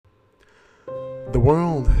The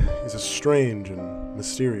world is a strange and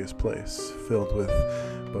mysterious place, filled with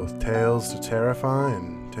both tales to terrify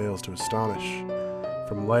and tales to astonish.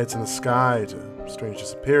 From lights in the sky to strange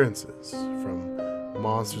disappearances, from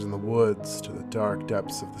monsters in the woods to the dark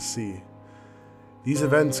depths of the sea. These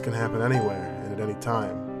events can happen anywhere and at any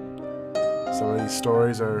time. Some of these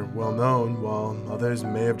stories are well known, while others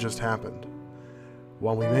may have just happened.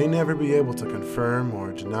 While we may never be able to confirm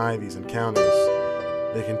or deny these encounters,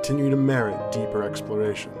 they continue to merit deeper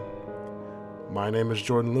exploration. My name is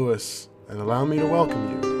Jordan Lewis, and allow me to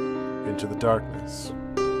welcome you into the darkness.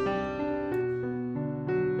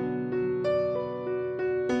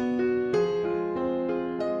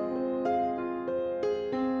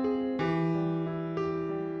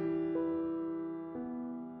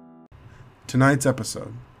 Tonight's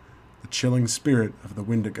episode, The Chilling Spirit of the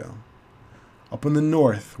Wendigo. Up in the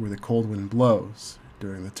north, where the cold wind blows,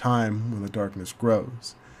 during the time when the darkness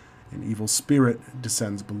grows, an evil spirit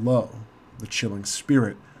descends below, the chilling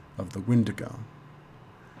spirit of the Wendigo.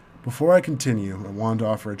 Before I continue, I want to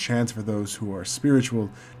offer a chance for those who are spiritual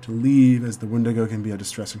to leave, as the Wendigo can be a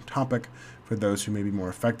distressing topic for those who may be more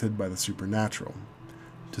affected by the supernatural.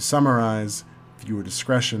 To summarize, viewer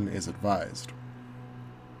discretion is advised.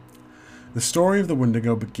 The story of the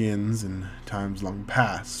Wendigo begins in times long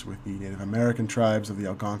past with the Native American tribes of the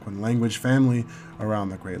Algonquin language family around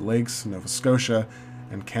the Great Lakes, Nova Scotia,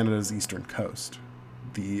 and Canada's eastern coast.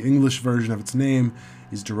 The English version of its name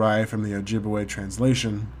is derived from the Ojibwe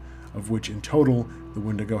translation, of which in total the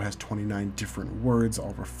Wendigo has 29 different words,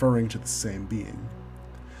 all referring to the same being.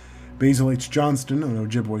 Basil H. Johnston, an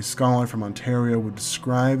Ojibwe scholar from Ontario, would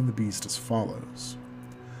describe the beast as follows.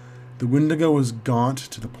 The Wendigo was gaunt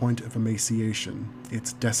to the point of emaciation,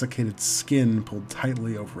 its desiccated skin pulled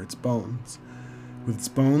tightly over its bones. With its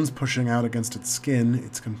bones pushing out against its skin,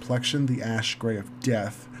 its complexion the ash gray of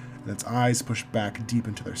death, and its eyes pushed back deep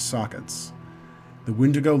into their sockets. The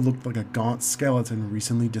Wendigo looked like a gaunt skeleton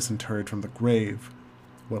recently disinterred from the grave.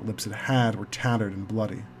 What lips it had were tattered and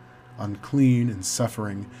bloody, unclean and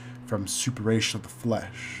suffering from suppuration of the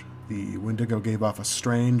flesh. The Wendigo gave off a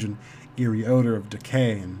strange and eerie odor of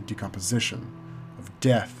decay and decomposition, of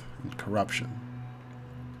death and corruption.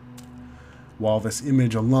 While this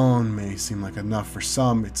image alone may seem like enough for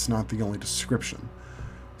some, it's not the only description.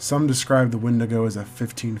 Some describe the Wendigo as a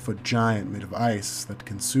 15-foot giant made of ice that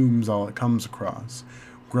consumes all it comes across,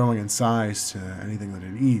 growing in size to anything that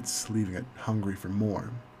it eats, leaving it hungry for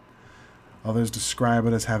more. Others describe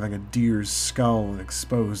it as having a deer's skull and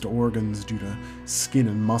exposed organs due to skin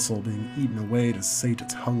and muscle being eaten away to sate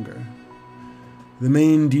its hunger. The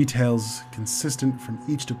main details consistent from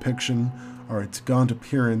each depiction are its gaunt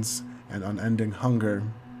appearance and unending hunger,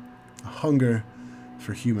 a hunger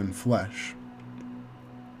for human flesh.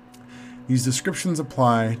 These descriptions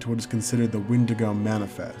apply to what is considered the Wendigo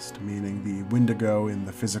manifest, meaning the Wendigo in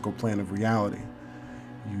the physical plane of reality.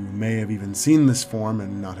 You may have even seen this form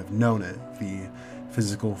and not have known it. The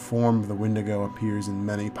physical form of the Wendigo appears in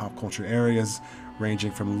many pop culture areas,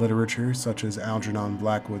 ranging from literature such as Algernon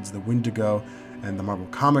Blackwood's The Wendigo and the Marvel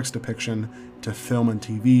Comics depiction, to film and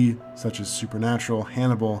TV such as Supernatural,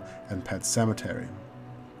 Hannibal, and Pet Sematary.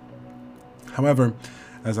 However,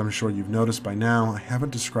 as I'm sure you've noticed by now, I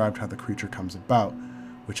haven't described how the creature comes about,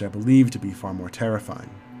 which I believe to be far more terrifying.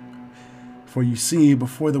 For you see,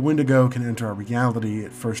 before the Wendigo can enter our reality,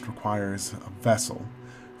 it first requires a vessel.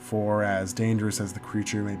 For as dangerous as the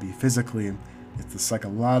creature may be physically, it's the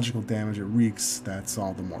psychological damage it wreaks that's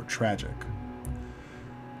all the more tragic.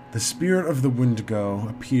 The spirit of the Wendigo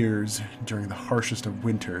appears during the harshest of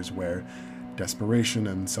winters, where desperation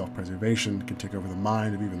and self-preservation can take over the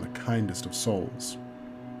mind of even the kindest of souls.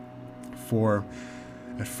 For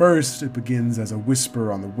at first, it begins as a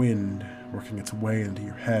whisper on the wind, working its way into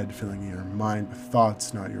your head, filling your mind with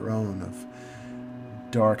thoughts not your own of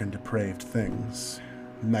dark and depraved things.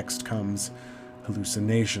 Next comes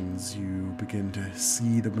hallucinations. You begin to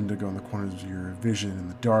see the Wendigo in the corners of your vision in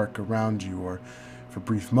the dark around you, or for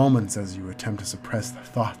brief moments as you attempt to suppress the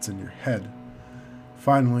thoughts in your head.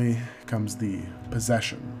 Finally comes the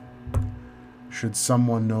possession. Should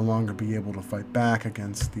someone no longer be able to fight back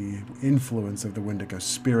against the influence of the Wendigo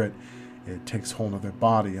spirit, it takes hold of their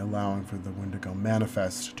body, allowing for the Wendigo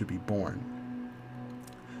manifest to be born.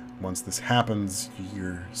 Once this happens,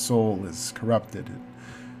 your soul is corrupted,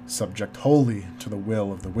 subject wholly to the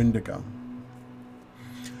will of the Wendigo.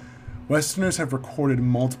 Westerners have recorded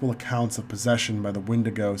multiple accounts of possession by the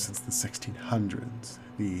Wendigo since the 1600s.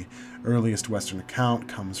 The earliest Western account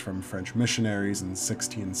comes from French missionaries in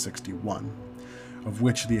 1661, of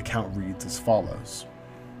which the account reads as follows.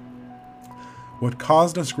 What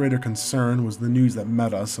caused us greater concern was the news that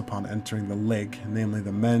met us upon entering the lake, namely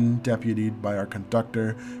the men deputied by our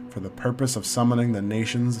conductor for the purpose of summoning the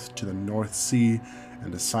nations to the North Sea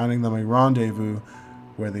and assigning them a rendezvous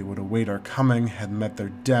where they would await our coming, had met their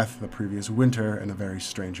death the previous winter in a very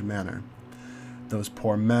strange manner. Those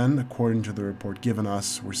poor men, according to the report given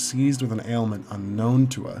us, were seized with an ailment unknown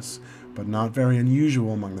to us, but not very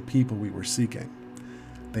unusual among the people we were seeking.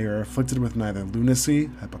 They are afflicted with neither lunacy,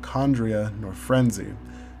 hypochondria, nor frenzy,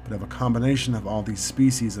 but have a combination of all these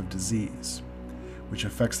species of disease, which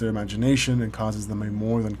affects their imagination and causes them a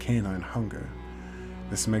more than canine hunger.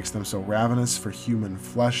 This makes them so ravenous for human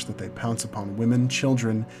flesh that they pounce upon women,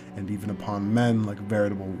 children, and even upon men like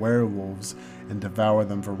veritable werewolves, and devour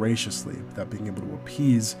them voraciously without being able to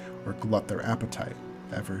appease or glut their appetite,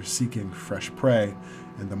 ever seeking fresh prey,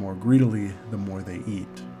 and the more greedily, the more they eat.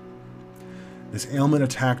 This ailment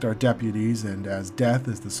attacked our deputies, and as death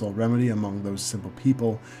is the sole remedy among those simple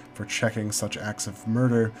people for checking such acts of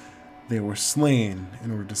murder, they were slain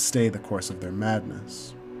in order to stay the course of their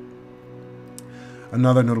madness.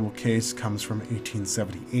 Another notable case comes from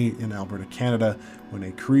 1878 in Alberta, Canada, when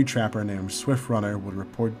a Cree trapper named Swift Runner would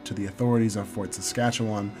report to the authorities of Fort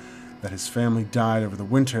Saskatchewan that his family died over the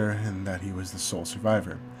winter and that he was the sole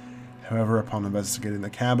survivor. However, upon investigating the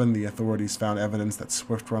cabin, the authorities found evidence that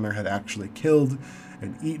Swift Runner had actually killed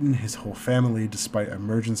and eaten his whole family despite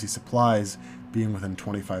emergency supplies being within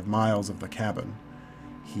 25 miles of the cabin.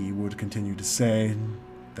 He would continue to say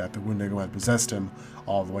that the Wendigo had possessed him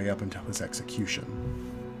all the way up until his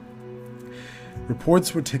execution.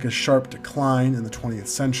 Reports would take a sharp decline in the 20th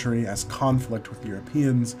century as conflict with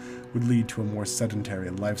Europeans would lead to a more sedentary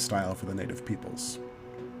lifestyle for the native peoples.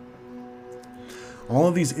 All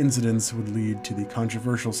of these incidents would lead to the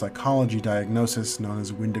controversial psychology diagnosis known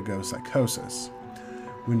as Wendigo psychosis.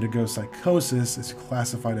 Wendigo psychosis is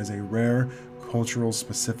classified as a rare, cultural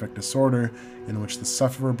specific disorder in which the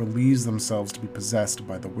sufferer believes themselves to be possessed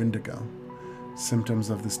by the Wendigo. Symptoms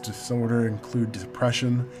of this disorder include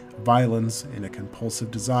depression, violence, and a compulsive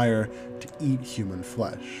desire to eat human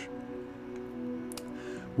flesh.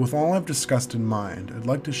 With all I've discussed in mind, I'd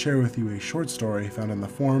like to share with you a short story found in the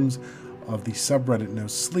forums of the subreddit No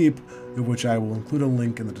Sleep, of which I will include a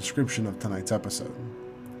link in the description of tonight's episode.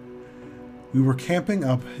 We were camping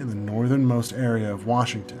up in the northernmost area of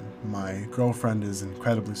Washington. My girlfriend is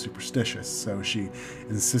incredibly superstitious, so she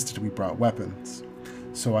insisted we brought weapons.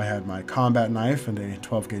 So I had my combat knife and a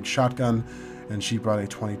 12-gauge shotgun, and she brought a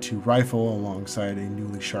 .22 rifle alongside a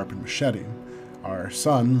newly sharpened machete. Our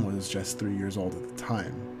son was just 3 years old at the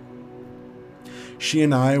time. She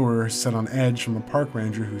and I were set on edge from a park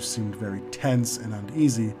ranger who seemed very tense and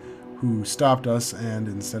uneasy, who stopped us and,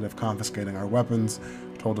 instead of confiscating our weapons,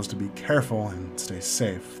 told us to be careful and stay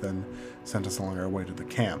safe, then sent us along our way to the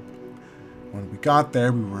camp. When we got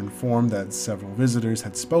there, we were informed that several visitors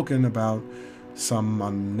had spoken about some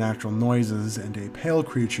unnatural noises and a pale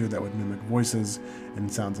creature that would mimic voices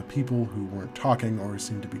and sounds of people who weren't talking or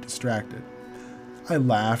seemed to be distracted. I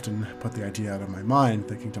laughed and put the idea out of my mind,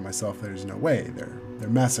 thinking to myself, there's no way, they're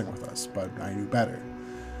messing with us, but I knew better.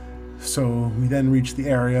 So we then reached the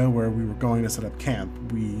area where we were going to set up camp.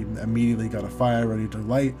 We immediately got a fire ready to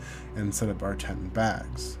light and set up our tent and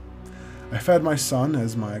bags. I fed my son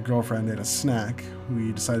as my girlfriend ate a snack.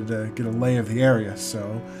 We decided to get a lay of the area,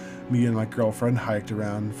 so me and my girlfriend hiked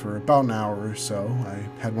around for about an hour or so.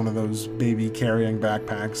 I had one of those baby carrying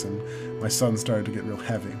backpacks, and my son started to get real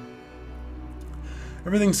heavy.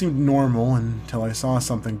 Everything seemed normal until I saw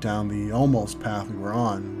something down the almost path we were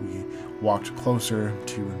on. We walked closer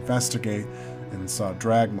to investigate and saw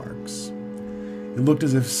drag marks. It looked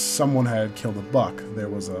as if someone had killed a buck. There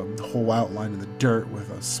was a whole outline in the dirt with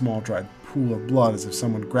a small dried pool of blood, as if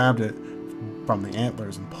someone grabbed it from the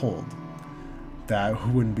antlers and pulled. That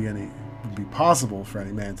wouldn't be possible for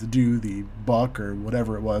any man to do. The buck or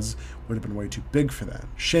whatever it was would have been way too big for that.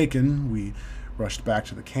 Shaken, we rushed back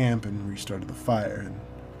to the camp and restarted the fire and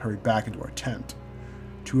hurried back into our tent.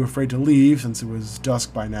 Too afraid to leave since it was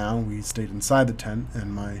dusk by now, we stayed inside the tent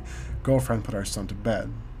and my girlfriend put our son to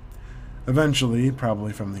bed. Eventually,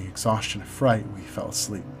 probably from the exhaustion of fright, we fell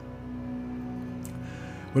asleep.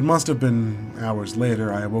 What must have been hours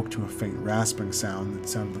later, I awoke to a faint rasping sound that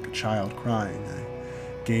sounded like a child crying.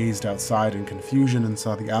 I gazed outside in confusion and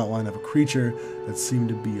saw the outline of a creature that seemed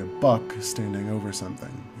to be a buck standing over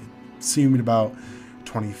something. It seemed about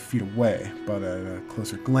 20 feet away, but at a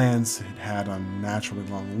closer glance, it had unnaturally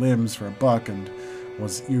long limbs for a buck and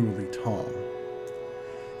was eerily tall.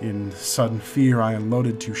 In sudden fear, I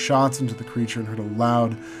unloaded 2 shots into the creature and heard a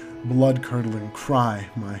loud, blood-curdling cry.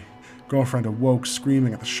 My girlfriend awoke,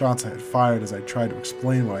 screaming at the shots I had fired as I tried to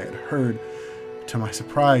explain what I had heard. To my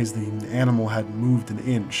surprise, the animal hadn't moved an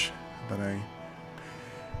inch, but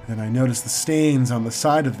then I noticed the stains on the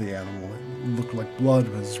side of the animal. It looked like blood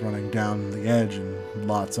was running down the edge, and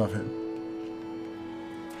lots of it.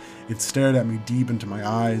 It stared at me deep into my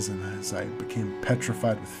eyes, and as I became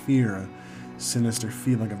petrified with fear, a sinister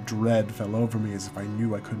feeling of dread fell over me as if I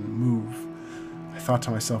knew I couldn't move. I thought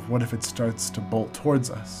to myself, what if it starts to bolt towards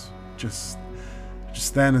us? Just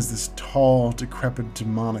then, as this tall, decrepit,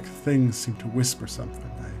 demonic thing seemed to whisper something.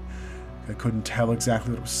 I couldn't tell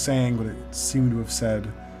exactly what it was saying, but it seemed to have said,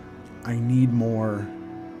 "I need more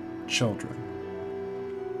children."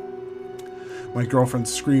 My girlfriend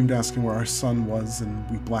screamed, asking where our son was, and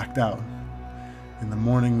we blacked out. In the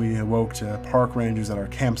morning, we awoke to park rangers at our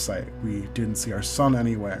campsite. We didn't see our son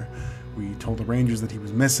anywhere. We told the rangers that he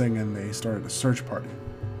was missing, and they started a search party.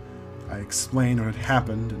 I explained what had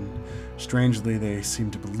happened, and strangely, they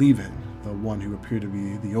seemed to believe it. The one who appeared to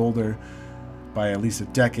be the older by at least a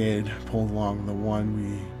decade pulled along the one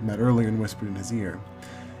we met earlier and whispered in his ear.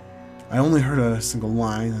 I only heard a single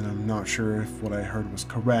line, and I'm not sure if what I heard was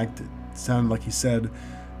correct. It sounded like he said,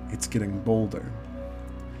 "It's getting bolder."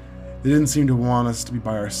 They didn't seem to want us to be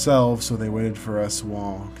by ourselves, so they waited for us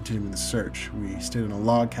while continuing the search. We stayed in a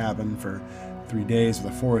log cabin for 3 days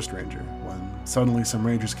with a forest ranger, when suddenly some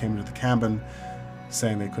rangers came into the cabin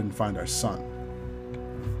saying they couldn't find our son.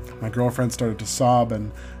 My girlfriend started to sob,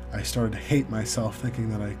 and I started to hate myself, thinking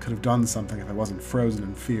that I could have done something if I wasn't frozen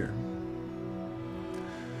in fear.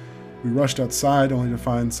 We rushed outside only to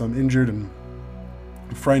find some injured and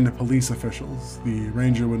frightened police officials. The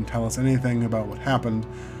ranger wouldn't tell us anything about what happened,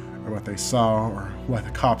 or what they saw, or why the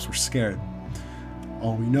cops were scared.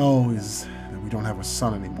 All we know is that we don't have a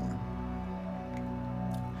son anymore.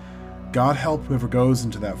 God help whoever goes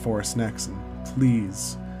into that forest next, and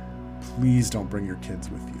please, please don't bring your kids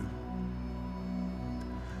with you.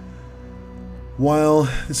 While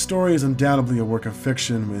the story is undoubtedly a work of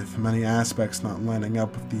fiction with many aspects not lining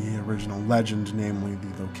up with the original legend, namely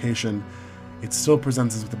the location, it still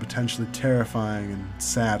presents us with a potentially terrifying and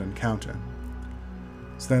sad encounter.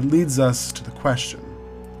 So that leads us to the question,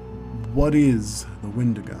 what is the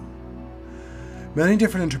Wendigo? Many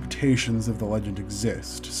different interpretations of the legend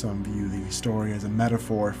exist. Some view the story as a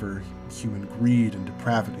metaphor for human greed and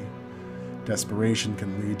depravity. Desperation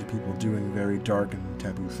can lead to people doing very dark and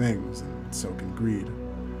taboo things, and so can greed.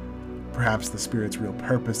 Perhaps the spirit's real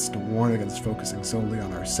purpose is to warn against focusing solely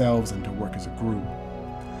on ourselves and to work as a group.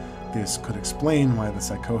 This could explain why the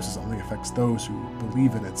psychosis only affects those who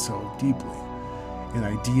believe in it so deeply. An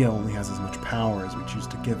idea only has as much power as we choose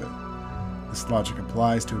to give it. This logic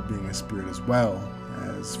applies to it being a spirit as well,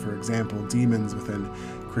 as, for example, demons within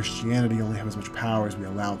Christianity only have as much power as we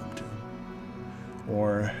allow them to.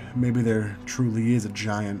 Or maybe there truly is a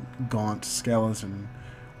giant, gaunt skeleton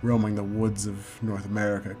roaming the woods of North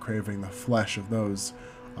America, craving the flesh of those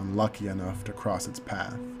unlucky enough to cross its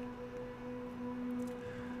path.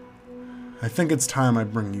 I think it's time I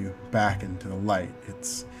bring you back into the light.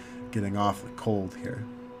 It's getting awfully cold here.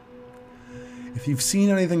 If you've seen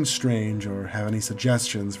anything strange or have any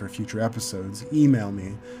suggestions for future episodes, email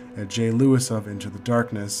me at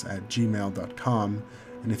jlewisofintothedarkness@gmail.com,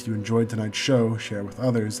 and if you enjoyed tonight's show, share with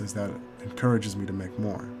others, as that encourages me to make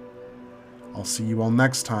more. I'll see you all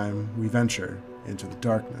next time we venture into the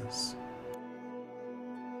darkness.